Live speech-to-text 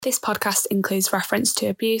This podcast includes reference to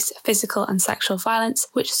abuse, physical and sexual violence,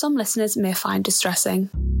 which some listeners may find distressing.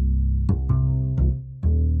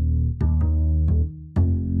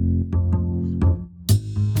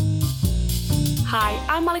 Hi,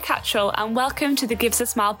 I'm Molly Cattrall and welcome to the Gives a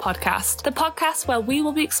Smile podcast, the podcast where we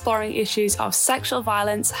will be exploring issues of sexual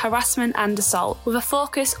violence, harassment and assault with a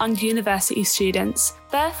focus on university students.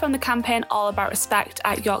 Birthed from the campaign All About Respect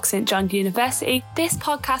at York St John University, this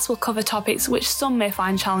podcast will cover topics which some may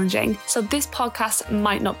find challenging, so this podcast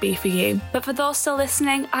might not be for you. But for those still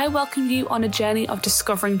listening, I welcome you on a journey of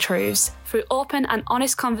discovering truths. Through open and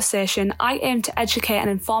honest conversation, I aim to educate and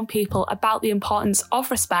inform people about the importance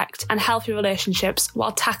of respect and healthy relationships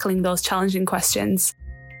while tackling those challenging questions.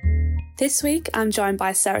 This week, I'm joined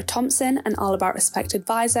by Sarah Thompson, an All About Respect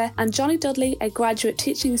advisor, and Johnny Dudley, a graduate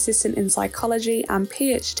teaching assistant in psychology and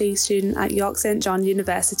PhD student at York St John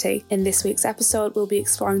University. In this week's episode, we'll be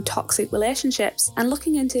exploring toxic relationships and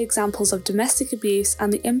looking into examples of domestic abuse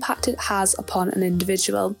and the impact it has upon an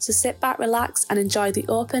individual. So sit back, relax, and enjoy the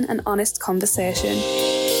open and honest conversation.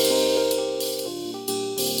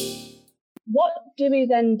 What do we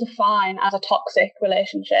then define as a toxic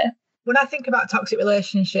relationship? When I think about toxic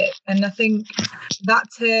relationship, and I think that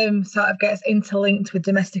term sort of gets interlinked with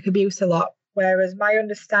domestic abuse a lot, whereas my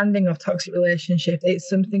understanding of toxic relationship, it's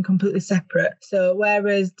something completely separate. So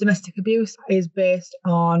whereas domestic abuse is based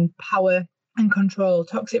on power and control,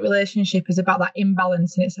 toxic relationship is about that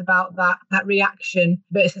imbalance, and it's about that reaction,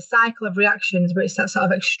 but it's a cycle of reactions, but it's that sort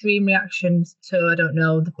of extreme reactions to, I don't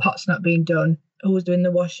know, the pot's not being done, who's doing the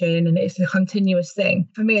washing, and it's a continuous thing.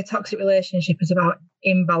 For me, a toxic relationship is about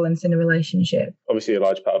imbalance in a relationship. Obviously, a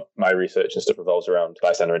large part of my research and stuff revolves around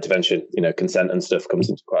bystander intervention. Consent and stuff comes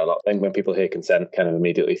into quite a lot. I think when people hear consent, kind of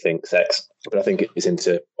immediately think sex, but I think it's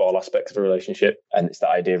into all aspects of a relationship, and it's the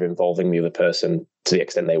idea of involving the other person to the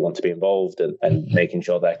extent they want to be involved, and making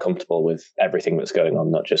sure they're comfortable with everything that's going on,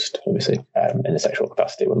 not just obviously in a sexual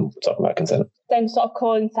capacity when we're talking about consent. Then sort of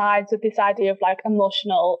coincides with this idea of like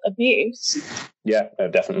emotional abuse. Yeah,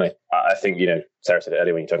 definitely. I think, Sarah said it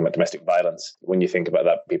earlier when you're talking about domestic violence, when you think about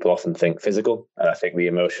that, people often think physical. And I think the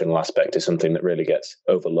emotional aspect is something that really gets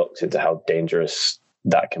overlooked into how dangerous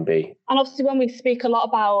that can be. And obviously when we speak a lot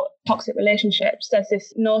about toxic relationships, there's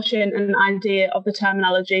this notion and idea of the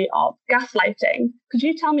terminology of gaslighting. Could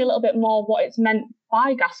you tell me a little bit more what it's meant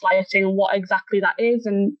by gaslighting and what exactly that is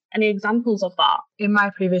and any examples of that? In my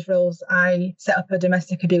previous roles, I set up a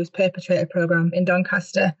domestic abuse perpetrator program in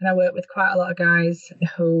Doncaster, and I work with quite a lot of guys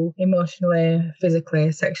who emotionally,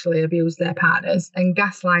 physically, sexually abuse their partners. And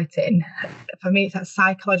gaslighting, for me, it's that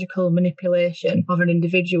psychological manipulation of an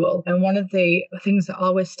individual. And one of the things that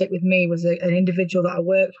always stick with me was an individual that I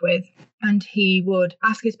worked with, and he would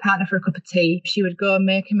ask his partner for a cup of tea. She would go and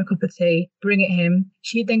make him a cup of tea, bring it him.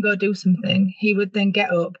 She'd then go do something. He would then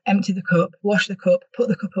get up, empty the cup, wash the cup, put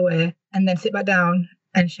the cup away, and then sit back down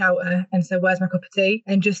and shout her and say, "Where's my cup of tea?"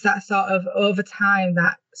 And just that sort of, over time,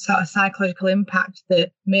 that sort of psychological impact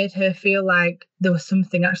that made her feel like there was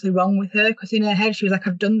something actually wrong with her, because in her head she was like,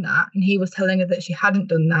 "I've done that," and he was telling her that she hadn't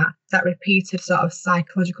done that. That repeated sort of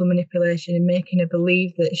psychological manipulation and making her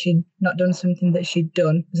believe that she'd not done something that she'd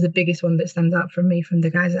done was the biggest one that stands out from me, from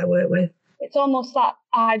the guys that I work with. It's almost that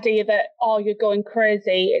idea that, oh, you're going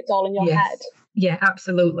crazy, it's all in your head. Yeah,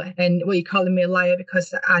 absolutely. And you're calling me a liar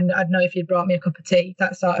because I'd know if you'd brought me a cup of tea.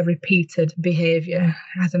 That sort of repeated behaviour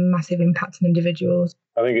has a massive impact on individuals.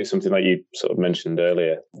 I think it's something like you sort of mentioned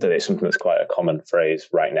earlier, that it's something that's quite a common phrase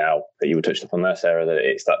right now that you were touching upon there, Sarah, that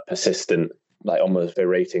it's that persistent, like almost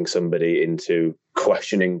berating somebody into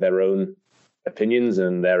questioning their own opinions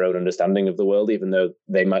and their own understanding of the world, even though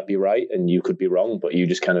they might be right and you could be wrong, but you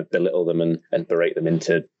just kind of belittle them and berate them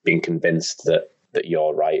into being convinced that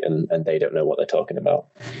you're right and they don't know what they're talking about.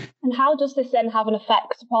 And how does this then have an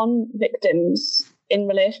effect upon victims in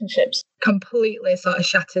relationships? Completely sort of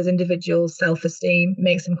shatters individuals' self-esteem,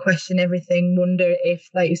 makes them question everything, wonder if,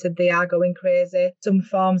 like you said, they are going crazy. Some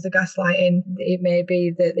forms of gaslighting, it may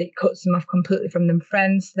be that it cuts them off completely from them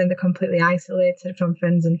friends, then they're completely isolated from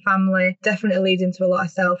friends and family. Definitely leads into a lot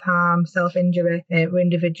of self-harm, self-injury, where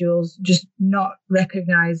individuals just not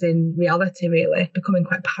recognising reality, really, becoming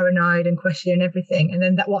quite paranoid and questioning everything. And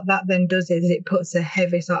then what that then does is it puts a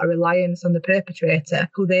heavy sort of reliance on the perpetrator,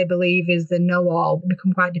 who they believe is the know-all,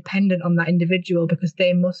 become quite dependent on that individual because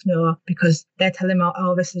they must know, because they're telling them,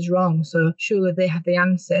 oh, this is wrong, so surely they have the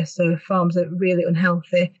answer. So it forms a really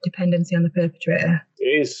unhealthy dependency on the perpetrator.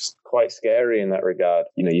 It is quite scary in that regard.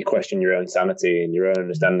 You question your own sanity and your own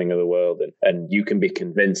understanding of the world, and you can be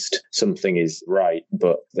convinced something is right,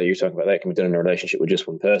 but that you're talking about that can be done in a relationship with just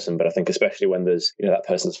one person. But I think especially when there's that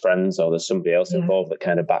person's friends or there's somebody else involved that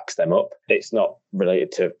kind of backs them up. It's not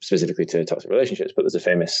related to specifically to toxic relationships, but there's a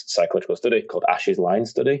famous psychological study called Ash's Line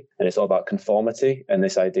study, and it's all about conformity and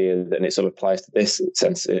this idea that, and it sort of applies to this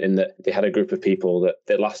sense in that they had a group of people that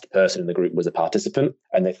the last person in the group was a participant,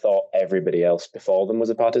 and they thought everybody else before them was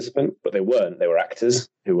a participant, but they weren't. They were actors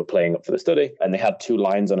who were playing up for the study, and they had 2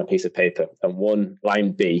 lines on a piece of paper, and one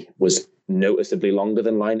line B was noticeably longer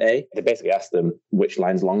than line A. They basically asked them which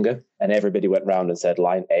line's longer, and everybody went round and said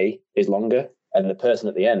line A is longer. And the person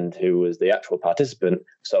at the end, who was the actual participant,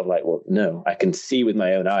 sort of like, well, no, I can see with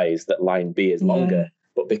my own eyes that line B is longer.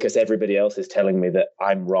 But because everybody else is telling me that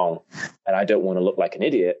I'm wrong and I don't want to look like an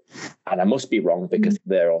idiot, and I must be wrong because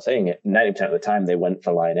they're all saying it, 90% of the time they went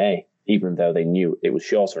for line A, even though they knew it was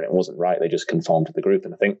shorter and it wasn't right. They just conformed to the group.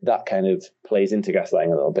 And I think that kind of plays into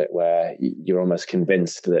gaslighting a little bit, where you're almost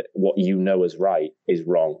convinced that what you know is right is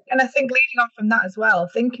wrong. And I think leading on from that as well,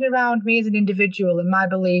 thinking around me as an individual and my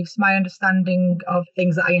beliefs, my understanding of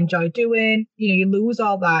things that I enjoy doing, you lose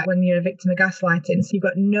all that when you're a victim of gaslighting. So you've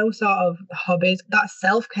got no sort of hobbies. That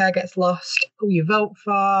self-care gets lost. Who you vote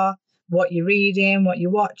for, what you're reading, what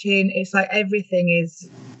you're watching. It's like everything is...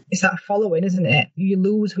 It's that following, isn't it? You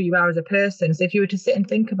lose who you are as a person. So if you were to sit and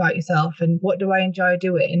think about yourself and what do I enjoy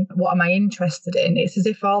doing? What am I interested in? It's as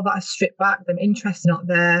if all that is stripped back. The interest not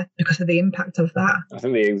there because of the impact of that. I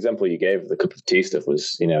think the example you gave of the cup of tea stuff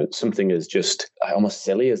was, something as just almost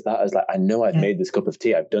silly as that. As like, I know I've made this cup of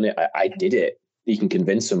tea. I've done it. I did it. You can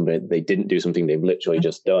convince somebody they didn't do something they've literally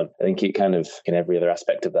just done. I think it kind of, in every other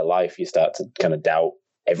aspect of their life, you start to kind of doubt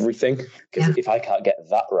everything. Because if I can't get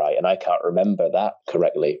that right and I can't remember that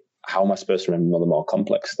correctly, how am I supposed to remember the more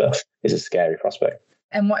complex stuff? It's a scary prospect.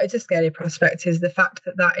 And what is a scary prospect is the fact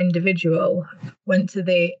that that individual went to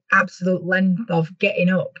the absolute length of getting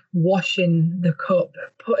up, washing the cup,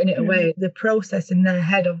 putting it away, the process in their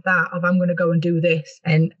head of that, of I'm going to go and do this,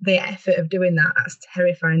 and the effort of doing that. That's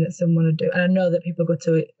terrifying that someone would do. And I know that people go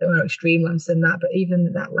to extreme lengths in that, but even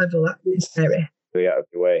at that level, that is scary. Out of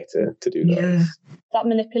your way to do that. Yeah. That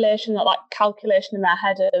manipulation, that calculation in their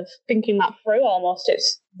head of thinking that through almost,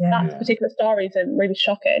 that particular story is really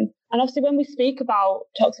shocking. And obviously when we speak about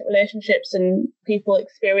toxic relationships and people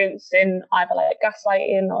experiencing either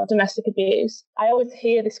gaslighting or domestic abuse, I always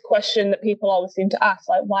hear this question that people always seem to ask,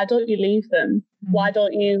 why don't you leave them? Why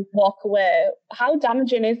don't you walk away? How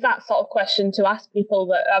damaging is that sort of question to ask people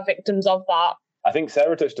that are victims of that? I think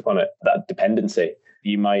Sarah touched upon it, that dependency.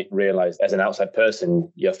 You might realize as an outside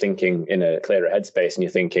person, you're thinking in a clearer headspace and you're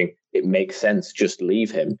thinking it makes sense, just leave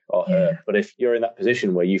him or her. But if you're in that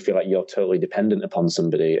position where you feel like you're totally dependent upon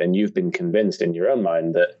somebody and you've been convinced in your own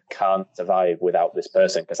mind that can't survive without this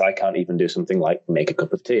person, because I can't even do something like make a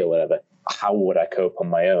cup of tea or whatever, how would I cope on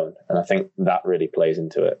my own? And I think that really plays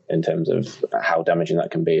into it in terms of how damaging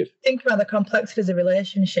that can be. Think about the complexities of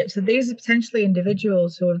relationships. So these are potentially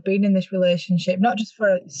individuals who have been in this relationship, not just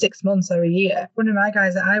for 6 months or a year. One of my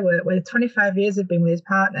guys that I work with, 25 years had been with his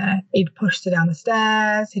partner. He'd pushed her down the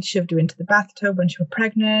stairs. He'd shoved her into the bathtub when she was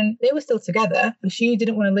pregnant. They were still together, but she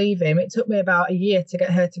didn't want to leave him. It took me about a year to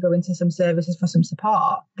get her to go into some services for some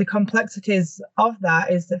support. The complexities of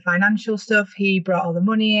that is the financial stuff. He brought all the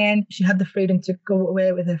money in. She had the freedom to go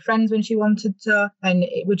away with her friends when she wanted to. And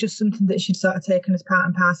it was just something that she'd sort of taken as part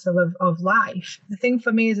and parcel of life. The thing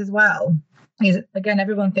for me is as well, is, again,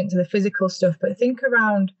 everyone thinks of the physical stuff, but think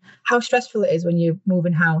around how stressful it is when you're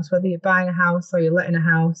moving house, whether you're buying a house or you're letting a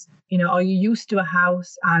house, or you're used to a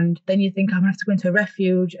house and then you think, I'm going to have to go into a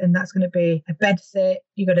refuge and that's going to be a bed sit.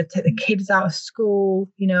 You've got to take the kids out of school.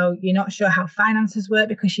 You're not sure how finances work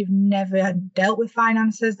because you've never dealt with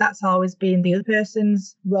finances. That's always been the other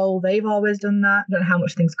person's role. They've always done that. You don't know how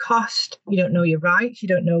much things cost. You don't know your rights. You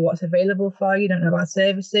don't know what's available for you. You don't know about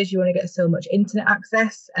services. You only get so much internet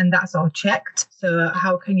access and that's all checked. So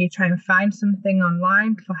how can you try and find something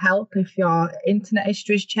online for help if your internet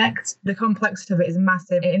history is checked? The complexity of it is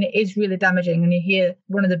massive and it is really damaging. And you hear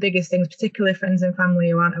one of the biggest things, particularly friends and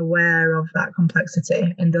family who aren't aware of that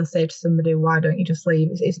complexity, and they'll say to somebody, why don't you just leave?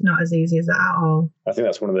 It's not as easy as that at all. I think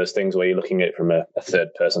that's one of those things where you're looking at it from a third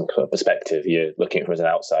person perspective. You're looking at it as an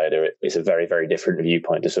outsider. It's a very, very different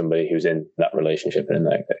viewpoint to somebody who's in that relationship and in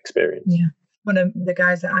that experience. Yeah. One of the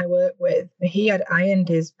guys that I work with, he had ironed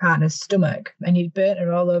his partner's stomach and he'd burnt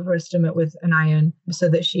her all over her stomach with an iron so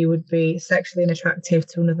that she would be sexually unattractive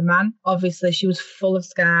to another man. Obviously, she was full of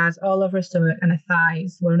scars all over her stomach, and her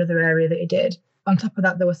thighs were another area that he did. On top of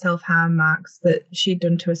that, there were self-harm marks that she'd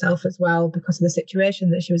done to herself as well because of the situation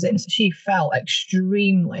that she was in. So she felt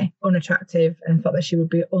extremely unattractive and thought that she would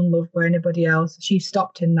be unloved by anybody else. She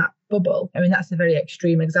stopped in that bubble. I mean, that's a very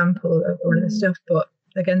extreme example of one of the stuff, but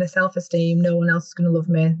again, the self-esteem, no one else is going to love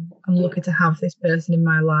me. I'm lucky to have this person in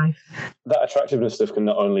my life. That attractiveness stuff can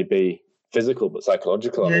not only be physical but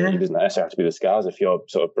psychological. Yeah. I mean, it doesn't necessarily have to be the scars. If you're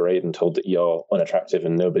sort of berated and told that you're unattractive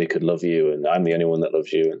and nobody could love you and I'm the only one that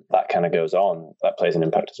loves you, and that kind of goes on, that plays an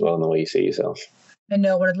impact as well in the way you see yourself. And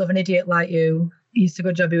no one would love an idiot like you. You used to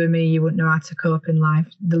go jobby with me, you wouldn't know how to cope in life.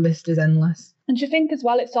 The list is endless. And do you think as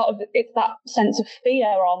well it's that sense of fear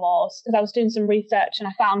almost? Because I was doing some research and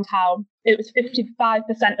I found how it was 55%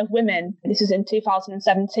 of women, this is in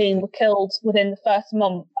 2017, were killed within the first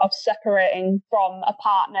month of separating from a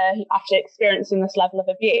partner after experiencing this level of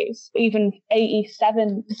abuse. Even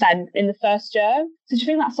 87% in the first year. So do you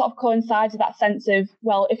think that sort of coincides with that sense of,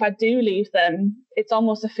 well, if I do leave them, it's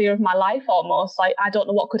almost a fear of my life almost. Like, I don't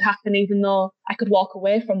know what could happen even though I could walk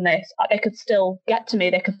away from this. They could still get to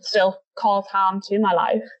me. They could still cause harm to my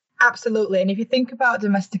life. Absolutely. And if you think about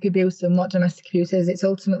domestic abuse and what domestic abuse is, it's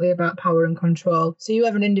ultimately about power and control. So you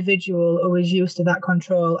have an individual who is used to that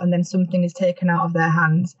control and then something is taken out of their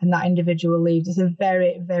hands and that individual leaves. It's a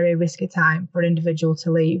very, very risky time for an individual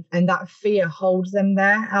to leave. And that fear holds them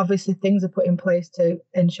there. Obviously, things are put in place to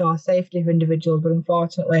ensure safety of individuals, but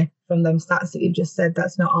unfortunately, from them stats that you've just said,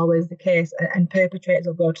 that's not always the case. And perpetrators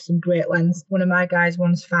will go to some great lengths. One of my guys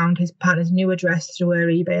once found his partner's new address through her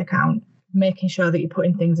eBay account. Making sure that you're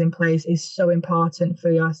putting things in place is so important for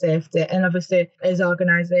your safety. And obviously, as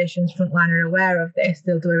organisations, Frontline are aware of this,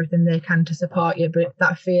 they'll do everything they can to support you. But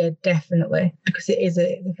that fear, definitely, because it is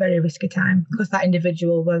a very risky time, because that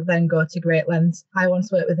individual will then go to great lengths. I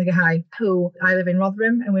once worked with a guy who, I live in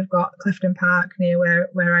Rotherham and we've got Clifton Park near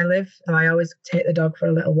where I live. So I always take the dog for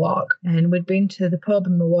a little walk. And we'd been to the pub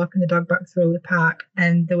and we're walking the dog back through the park.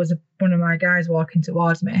 And there was one of my guys walking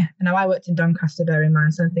towards me. And now I worked in Doncaster, bear in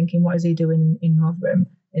mind, so I'm thinking, what is he doing in Rotherham?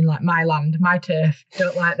 In like my land, my turf,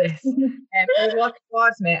 don't like this. He was walking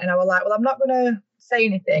towards me and I was like, well, I'm not going to say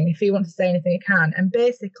anything. If he wants to say anything, he can. And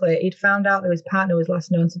basically, he'd found out that his partner was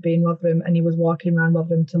last known to be in Rotherham and he was walking around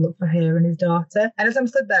Rotherham to look for her and his daughter. And as I'm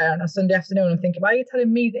stood there on a Sunday afternoon, I'm thinking, why are you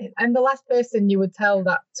telling me this? I'm the last person you would tell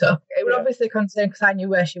that to. It would obviously concern because I knew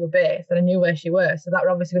where she was based and I knew where she was. So that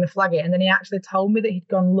were obviously going to flag it. And then he actually told me that he'd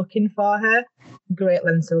gone looking for her. Great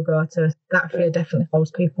lengths he'll go to. That fear definitely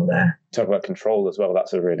holds people there. Talk about control as well.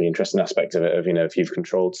 That's a really interesting aspect of it. Of, if you've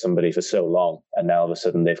controlled somebody for so long and now all of a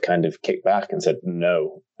sudden they've kind of kicked back and said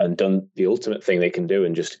no and done the ultimate thing they can do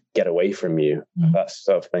and just get away from you. That's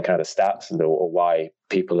sort of the kind of stats and or why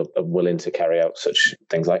people are willing to carry out such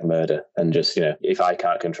things like murder and just, if I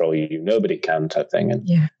can't control you, nobody can type thing.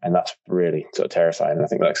 And that's really sort of terrifying. And I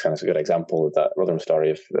think that's kind of a good example of that Rotherham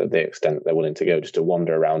story of the extent they're willing to go just to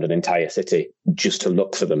wander around an entire city just to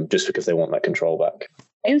look for them just because they want that control back.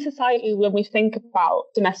 In society, when we think about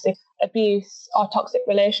domestic abuse or toxic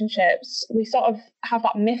relationships, we sort of have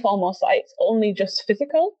that myth almost like it's only just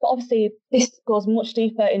physical. But obviously, this goes much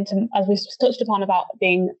deeper into, as we've touched upon, about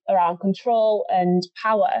being around control and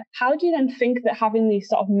power. How do you then think that having these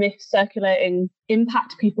sort of myths circulating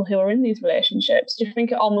impact people who are in these relationships? Do you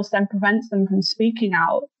think it almost then prevents them from speaking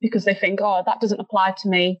out because they think, oh, that doesn't apply to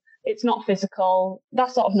me, it's not physical,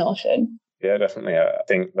 that sort of notion? Yeah, definitely. I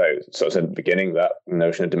think that sort of said at the beginning, that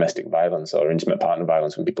notion of domestic violence or intimate partner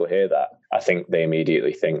violence, when people hear that, I think they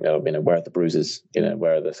immediately think, where are the bruises?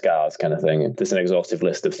 Where are the scars kind of thing? And there's an exhaustive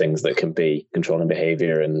list of things that can be controlling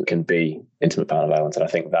behavior and can be intimate partner violence. And I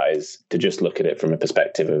think that is, to just look at it from a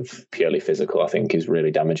perspective of purely physical, I think is really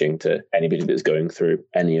damaging to anybody that's going through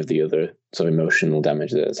any of the other sort of emotional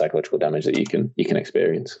damage, the psychological damage that you can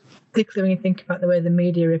experience. Particularly when you think about the way the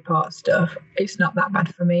media reports stuff, it's not that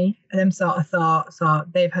bad for me. And them sort of thoughts, or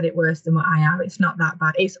they've had it worse than what I have. It's not that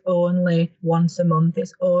bad. It's only once a month.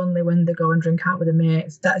 It's only when they go and drink out with their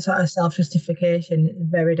mates. That sort of self-justification is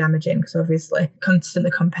very damaging because obviously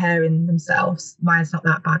constantly comparing themselves. Mine's not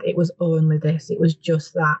that bad. It was only this. It was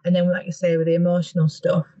just that. And then, like you say, with the emotional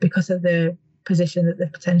stuff, because of the position that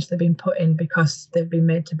they've potentially been put in, because they've been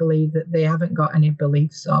made to believe that they haven't got any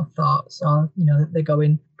beliefs or thoughts, or that they're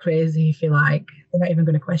going crazy, if you like, they're not even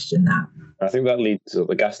going to question that. I think that leads to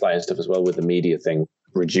the gaslighting stuff as well with the media thing.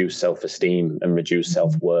 Reduce self-esteem and reduce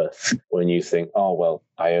self-worth when you think, oh, well,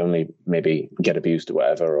 I only maybe get abused or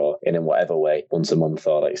whatever, or in whatever way once a month,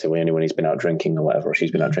 or like you say, only when he's been out drinking or whatever, or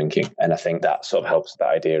she's been out drinking. And I think that sort of helps, that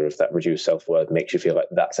idea of that reduced self-worth makes you feel like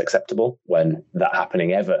that's acceptable when that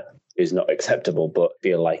happening ever is not acceptable, but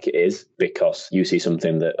feel like it is because you see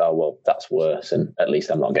something that, oh, well, that's worse, and at least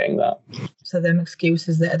I'm not getting that. So them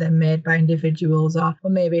excuses that are then made by individuals or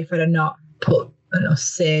maybe if I'd have not put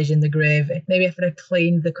sage in the gravy, maybe if I'd have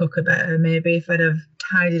cleaned the cooker better, maybe if I'd have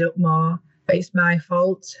tidied up more, but it's my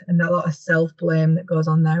fault, and that lot of self-blame that goes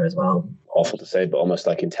on there as well. Awful to say, but almost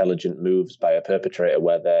like intelligent moves by a perpetrator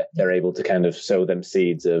where they're able to kind of sow them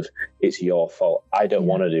seeds of, it's your fault. I don't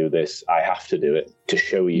want to do this. I have to do it to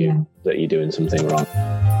show you that you're doing something wrong.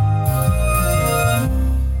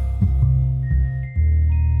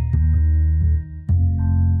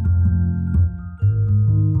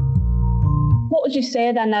 What would you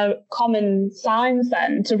say then are common signs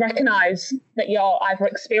then to recognise that you're either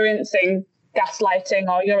experiencing gaslighting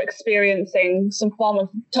or you're experiencing some form of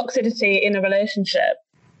toxicity in a relationship?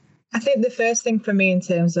 I think the first thing for me in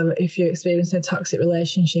terms of if you're experiencing a toxic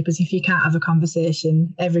relationship is if you can't have a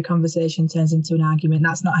conversation, every conversation turns into an argument.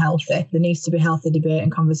 That's not healthy. There needs to be healthy debate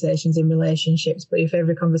and conversations in relationships. But if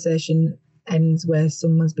every conversation ends where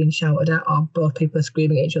someone's been shouted at or both people are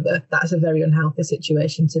screaming at each other, that's a very unhealthy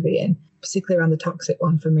situation to be in. Particularly around the toxic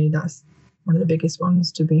one, for me, that's one of the biggest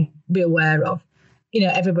ones to be aware of.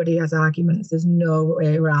 Everybody has arguments. There's no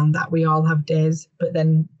way around that. We all have days, but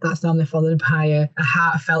then that's normally followed by a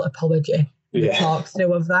heartfelt apology. Yeah. Talks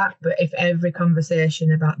through of that. But if every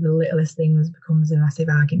conversation about the littlest things becomes a massive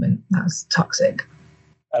argument, that's toxic.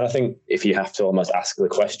 And I think if you have to almost ask the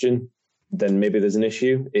question, then maybe there's an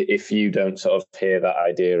issue. If you don't sort of hear that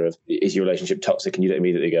idea of, is your relationship toxic? And you don't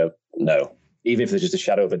immediately go, no. Even if there's just a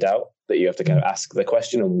shadow of a doubt, that you have to kind of ask the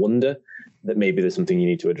question and wonder that maybe there's something you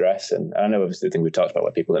need to address. And I know obviously the thing we've talked about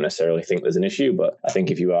where people don't necessarily think there's an issue, but I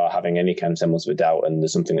think if you are having any kind of semblance of a doubt and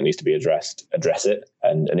there's something that needs to be addressed, address it.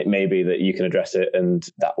 And it may be that you can address it and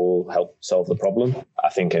that will help solve the problem. I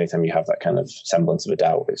think anytime you have that kind of semblance of a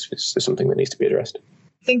doubt, it's something that needs to be addressed.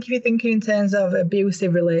 I think if you're thinking in terms of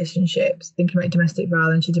abusive relationships, thinking about domestic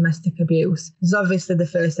violence or domestic abuse, there's obviously the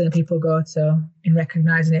first thing that people go to in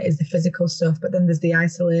recognising it is the physical stuff, but then there's the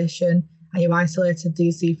isolation. Are you isolated? Do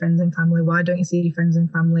you see friends and family? Why don't you see your friends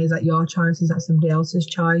and family? Is that your choice? Is that somebody else's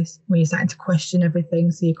choice? When you're starting to question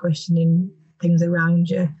everything, so you're questioning things around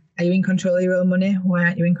you. Are you in control of your own money? Why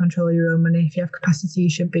aren't you in control of your own money? If you have capacity, you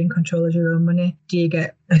should be in control of your own money. Do you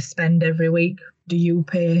get a spend every week? Do you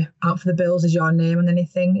pay out for the bills? Is your name on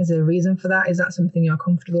anything? Is there a reason for that? Is that something you're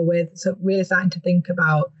comfortable with? So really starting to think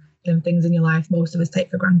about them things in your life most of us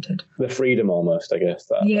take for granted. The freedom almost, I guess.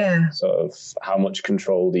 That sort of how much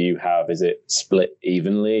control do you have? Is it split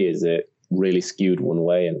evenly? Is it really skewed one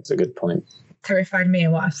way? And it's a good point. Terrified me,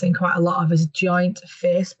 and what I've seen quite a lot of is joint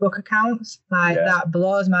Facebook accounts. That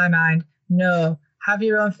blows my mind. No, have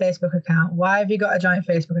your own Facebook account. Why have you got a joint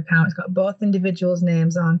Facebook account? It's got both individuals'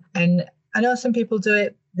 names on. And I know some people do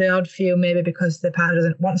it, the odd few, maybe because their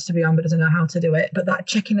partner wants to be on but doesn't know how to do it. But that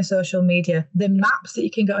checking the social media, the maps that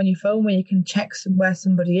you can get on your phone where you can check where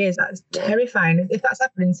somebody is, that's terrifying. If that's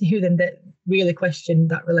happening to you, then they really question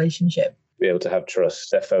that relationship. Be able to have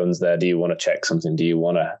trust. Their phone's there. Do you want to check something? Do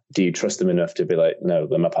you trust them enough to be like, no,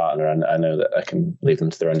 they're my partner and I know that I can leave them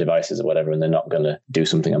to their own devices or whatever and they're not going to do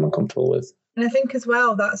something I'm uncomfortable with. And I think as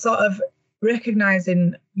well, that sort of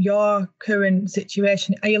recognising your current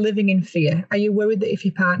situation. Are you living in fear? Are you worried that if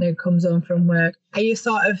your partner comes home from work, are you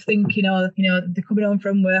sort of thinking, they're coming home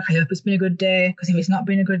from work, I hope it's been a good day, because if it's not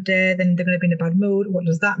been a good day, then they're going to be in a bad mood. What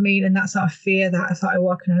does that mean? And that sort of fear, that sort of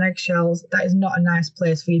walking on eggshells, that is not a nice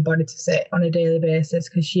place for your body to sit on a daily basis,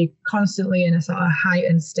 because you're constantly in a sort of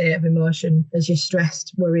heightened state of emotion as you're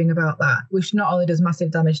stressed, worrying about that, which not only does massive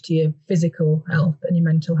damage to your physical health and your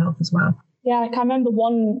mental health as well. Yeah, I remember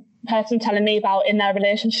one person telling me about in their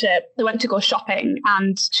relationship, they went to go shopping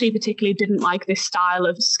and she particularly didn't like this style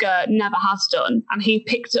of skirt, never has done. And he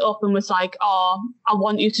picked it up and was like, oh, I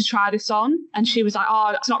want you to try this on. And she was like,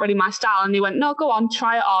 oh, it's not really my style. And he went, no, go on,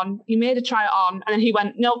 try it on. He made her try it on. And then he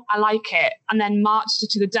went, no, I like it. And then marched her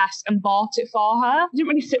to the desk and bought it for her. It didn't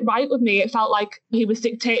really sit right with me. It felt like he was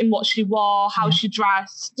dictating what she wore, how she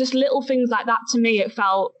dressed, just little things like that. To me, it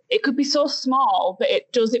felt, it could be so small, but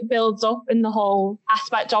it builds up in the whole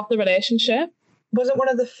aspect of the relationship. Wasn't one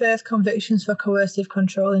of the first convictions for coercive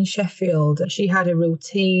control in Sheffield? She had a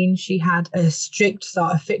routine. She had a strict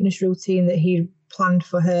sort of fitness routine that he planned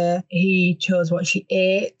for her. He chose what she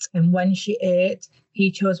ate and when she ate.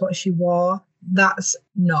 He chose what she wore. That's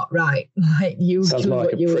not right. Like you sounds more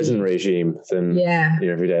like a prison regime than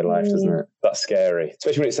your everyday life, doesn't it? That's scary,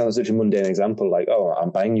 especially when it sounds such a mundane example. Like, oh,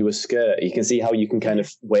 I'm buying you a skirt. You can see how you can kind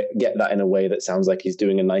of get that in a way that sounds like he's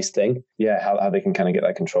doing a nice thing. Yeah, how they can kind of get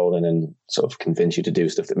that control in and sort of convince you to do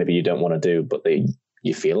stuff that maybe you don't want to do, but they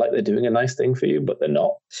you feel like they're doing a nice thing for you, but they're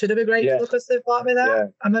not. Should I be grateful because they've bought me that? Yeah.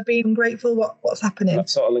 Am I being grateful? What's happening? That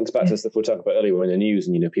sort of links back to the stuff we were talking about earlier. We're in the news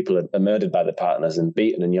and, people are murdered by their partners and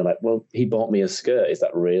beaten, and you're like, well, he bought me a skirt. Is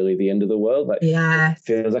that really the end of the world? Like, yeah. It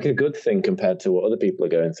feels like a good thing compared to what other people are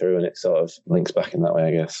going through, and it sort of links back in that way,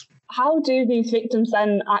 I guess. How do these victims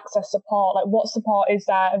then access support? Like, what support is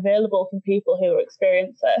there available for people who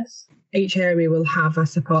experience this? Each area will have a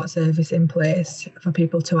support service in place for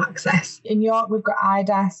people to access. In York, we've got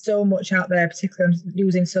IDAS, so much out there, particularly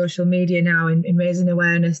using social media now in raising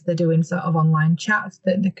awareness. They're doing sort of online chats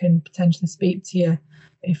that they can potentially speak to you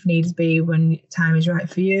if needs be when time is right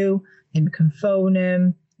for you. And you can phone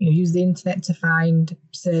them, use the internet to find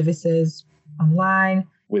services online.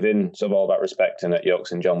 Within sort of All About Respect and at York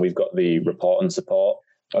St John, we've got the Report and Support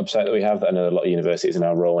website that we have. I know a lot of universities are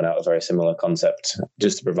now rolling out a very similar concept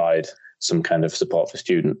just to provide some kind of support for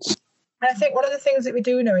students. And I think one of the things that we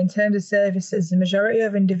do know in terms of services, the majority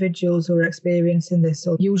of individuals who are experiencing this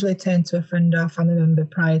will usually turn to a friend or family member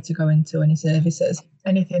prior to going to any services.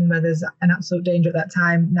 Anything where there's an absolute danger at that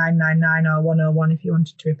time, 999 or 101 if you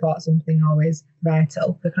wanted to report something, always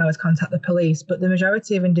vital. They can always contact the police. But the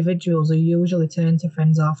majority of individuals will usually turn to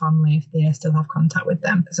friends or family if they still have contact with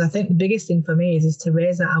them. So I think the biggest thing for me is to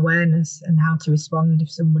raise that awareness and how to respond if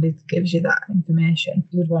somebody gives you that information.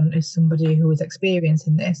 You would want as somebody who is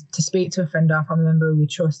experiencing this to speak to a friend or family member who you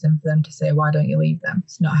trust and for them to say, why don't you leave them?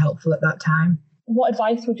 It's not helpful at that time. What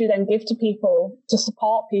advice would you then give to people to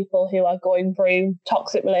support people who are going through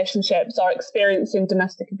toxic relationships or experiencing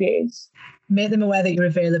domestic abuse? Make them aware that you're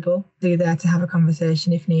available. You're there to have a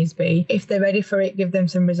conversation if needs be. If they're ready for it, give them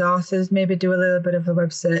some resources. Maybe do a little bit of a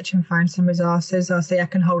web search and find some resources, or say, I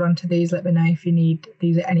can hold on to these. Let me know if you need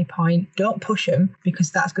these at any point. Don't push them,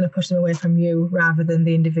 because that's going to push them away from you rather than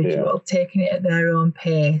the individual. Yeah. Taking it at their own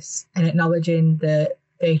pace and acknowledging that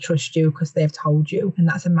they trust you because they've told you. And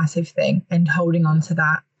that's a massive thing. And holding on to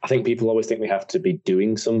that. I think people always think they have to be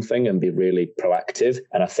doing something and be really proactive.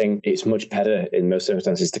 And I think it's much better in most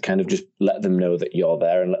circumstances to kind of just let them know that you're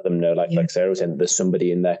there and let them know, like Sarah was saying, there's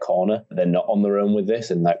somebody in their corner. They're not on their own with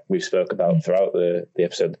this. And like we've spoke about throughout the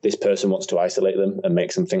episode, this person wants to isolate them and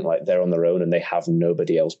makes them think like they're on their own and they have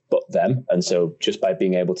nobody else but them. And so just by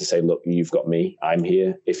being able to say, look, you've got me, I'm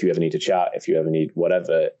here. If you ever need to chat, if you ever need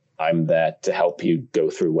whatever, I'm there to help you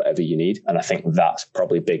go through whatever you need. And I think that's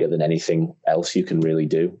probably bigger than anything else you can really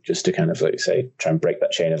do, just to kind of, like say, try and break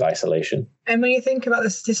that chain of isolation. And when you think about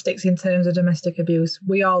the statistics in terms of domestic abuse,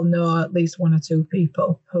 we all know at least one or two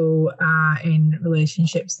people who are in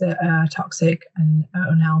relationships that are toxic and are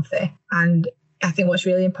unhealthy. And I think what's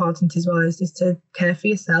really important as well is to care for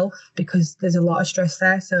yourself, because there's a lot of stress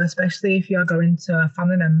there. So especially if you're going to a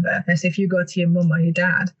family member, so if you go to your mum or your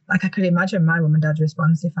dad, like I could imagine my mum and dad's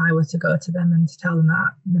response if I were to go to them and to tell them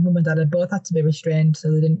that my mum and dad had both had to be restrained so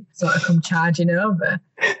they didn't sort of come charging over.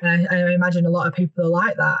 And I imagine a lot of people are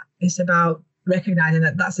like that. It's about recognising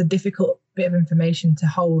that that's a difficult bit of information to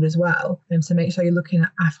hold as well, and to make sure you're looking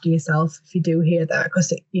after yourself if you do hear that,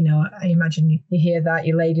 because I imagine you hear that,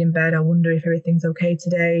 you laid in bed, I wonder if everything's okay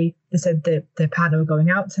today, they said that their partner were going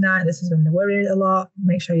out tonight, this is when they're worried a lot.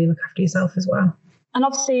 Make sure you look after yourself as well. And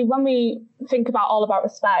obviously, when we think about All About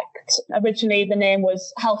Respect, originally the name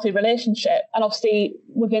was Healthy Relationship. And obviously,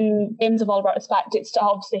 within aims of All About Respect, it's to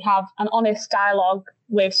obviously have an honest dialogue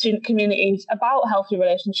with student communities about healthy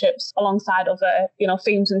relationships alongside other,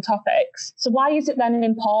 themes and topics. So why is it then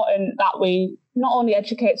important that we not only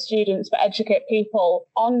educate students, but educate people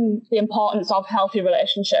on the importance of healthy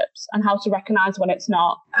relationships and how to recognise when it's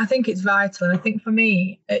not? I think it's vital. And I think for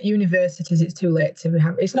me, at universities, it's too late to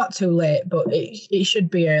have, it's not too late, but it should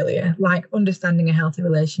be earlier. Like understanding a healthy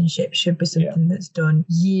relationship should be something that's done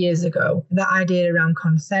years ago. That idea around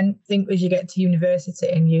consent, I think as you get to university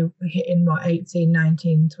and you hit in 18,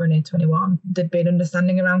 19, 20, 21, there'd be an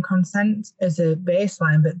understanding around consent as a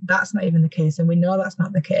baseline, but that's not even the case. And we know that's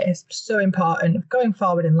not the case. So important going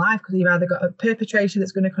forward in life, because you've either got a perpetrator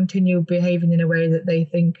that's going to continue behaving in a way that they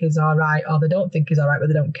think is all right, or they don't think is all right, but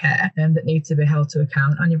they don't care, and that needs to be held to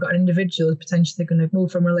account. And you've got an individual who's potentially going to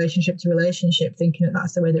move from relationship to relationship, thinking that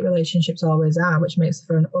that's the way that relationships always are, which makes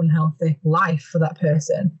for an unhealthy life for that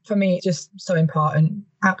person. For me, it's just so important.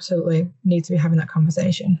 Absolutely need to be having that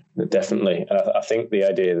conversation. Definitely. And I think the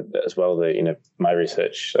idea that as well, that, my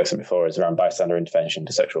research, like I said before, is around bystander intervention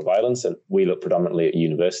to sexual violence. And we look predominantly at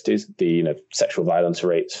universities. The, sexual violence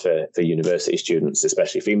rates for university students,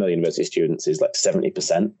 especially female university students, is like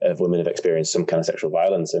 70% of women have experienced some kind of sexual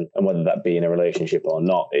violence. And whether that be in a relationship or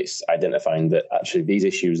not, it's identifying that actually these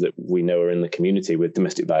issues that we know are in the community with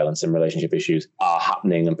domestic violence and relationship issues are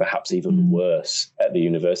happening, and perhaps even worse at the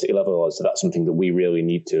university level. So that's something that we really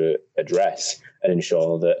need to address. and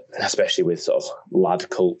ensure that, especially with sort of lad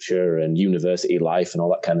culture and university life and all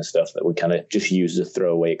that kind of stuff, that we kind of just use as a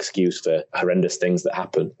throwaway excuse for horrendous things that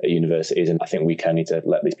happen at universities. And I think we kind of need to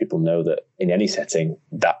let these people know that in any setting,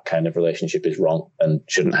 that kind of relationship is wrong and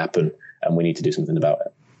shouldn't happen, and we need to do something about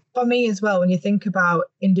it. For me as well, when you think about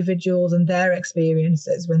individuals and their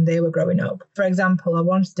experiences when they were growing up. For example, I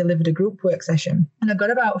once delivered a group work session and I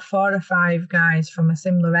got about 4 or 5 guys from a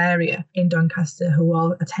similar area in Doncaster who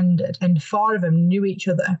all attended, and 4 of them knew each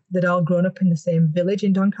other. They'd all grown up in the same village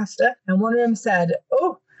in Doncaster. And one of them said,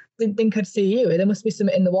 "Oh, didn't think I'd see you. There must be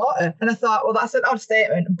something in the water." And I thought, well, that's an odd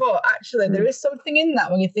statement. But actually, there is something in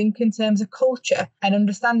that when you think in terms of culture and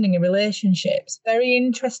understanding of relationships. Very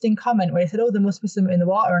interesting comment where he said, "Oh, there must be something in the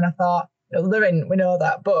water." And I thought, well, there isn't, we know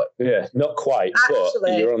that. But yeah, not quite.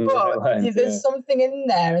 Actually, but you're on the right line. There's something in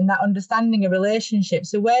there in that understanding of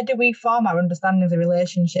relationships. So where do we form our understandings of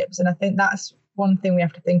relationships? And I think that's one thing we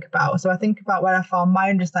have to think about. So I think about where I found my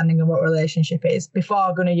understanding of what relationship is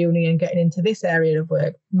before going to uni and getting into this area of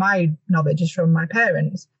work. My knowledge is from my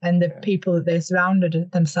parents and the people that they surrounded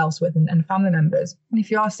themselves with and family members. And if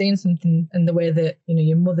you are seeing something in the way that, you know,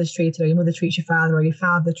 your mother's treated or your mother treats your father or your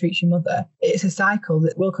father treats your mother, it's a cycle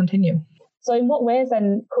that will continue. So in what ways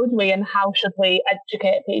then could we and how should we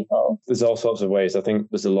educate people? There's all sorts of ways. I think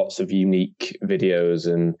there's lots of unique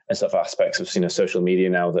videos and sort of aspects of social media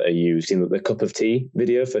now that are used. You know, the cup of tea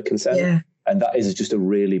video for consent. Yeah. And that is just a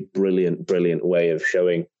really brilliant way of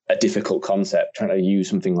showing a difficult concept, trying to use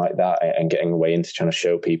something like that and getting away into trying to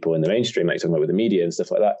show people in the mainstream, like talking about with the media and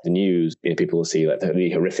stuff like that, the news, you know, people will see like the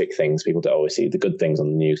really horrific things. People don't always see the good things on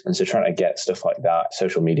the news. And so trying to get stuff like that,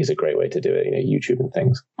 social media is a great way to do it, you know, YouTube and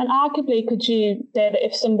things. And arguably, could you say that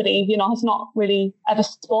if somebody, you know, has not really ever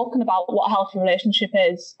spoken about what a healthy relationship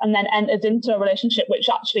is and then enters into a relationship which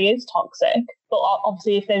actually is toxic, but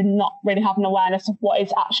obviously if they're not really having awareness of what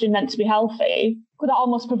is actually meant to be healthy, could that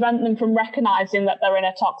almost prevent them from recognising that they're in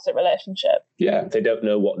a toxic relationship? Yeah, they don't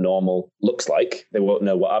know what normal looks like. They won't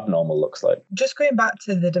know what abnormal looks like. Just going back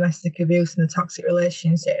to the domestic abuse and the toxic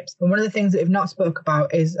relationships, and one of the things that we've not spoke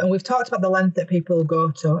about is, and we've talked about the length that people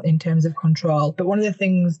go to in terms of control, but one of the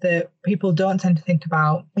things that people don't tend to think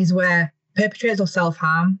about is where perpetrators will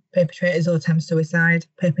self-harm, perpetrators will attempt suicide,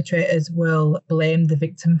 perpetrators will blame the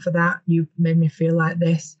victim for that. You made me feel like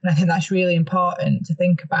this. And I think that's really important to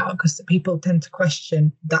think about because people tend to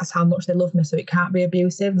question, that's how much they love me, so it can't be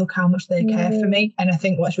abusive. Look how much they care for me. And I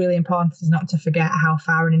think what's really important is not to forget how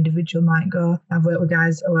far an individual might go. I've worked with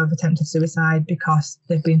guys who have attempted suicide because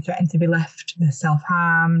they've been threatened to be left. They're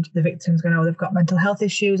self-harmed. The victim's going, oh, they've got mental health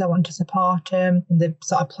issues. I want to support them. And they're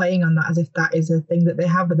sort of playing on that as if that is a thing that they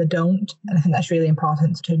have, but they don't. And I think that's really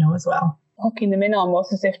important to know as well. Hooking them in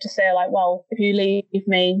almost as if to say, like, well, if you leave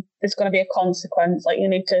me, there's going to be a consequence. Like, you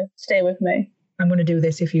need to stay with me. I'm going to do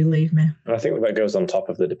this if you leave me. And I think that goes on top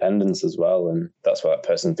of the dependence as well. And that's why that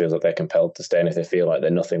person feels like they're compelled to stay. And if they feel like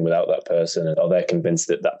they're nothing without that person, or they're convinced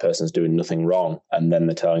that that person's doing nothing wrong, and then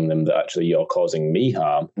they're telling them that actually you're causing me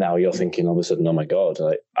harm, now you're thinking all of a sudden, oh my God,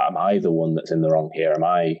 like, am I the one that's in the wrong here? Am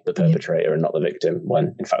I the perpetrator and not the victim?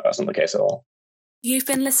 When in fact, that's not the case at all. You've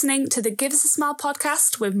been listening to the Give Us a Smile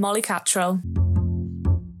podcast with Molly Cattrall.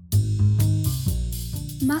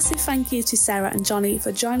 Massive thank you to Sarah and Johnny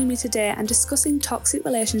for joining me today and discussing toxic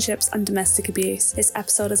relationships and domestic abuse. This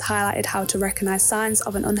episode has highlighted how to recognise signs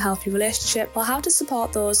of an unhealthy relationship or how to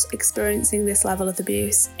support those experiencing this level of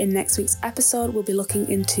abuse. In next week's episode, we'll be looking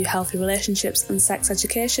into healthy relationships and sex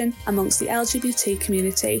education amongst the LGBT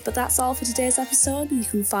community. But that's all for today's episode. You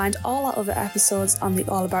can find all our other episodes on the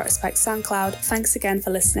All About Respect SoundCloud. Thanks again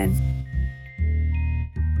for listening.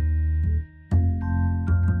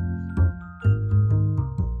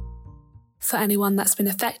 For anyone that's been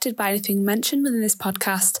affected by anything mentioned within this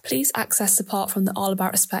podcast, please access support from the All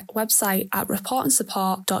About Respect website at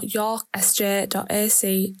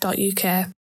reportandsupport.yorksj.ac.uk.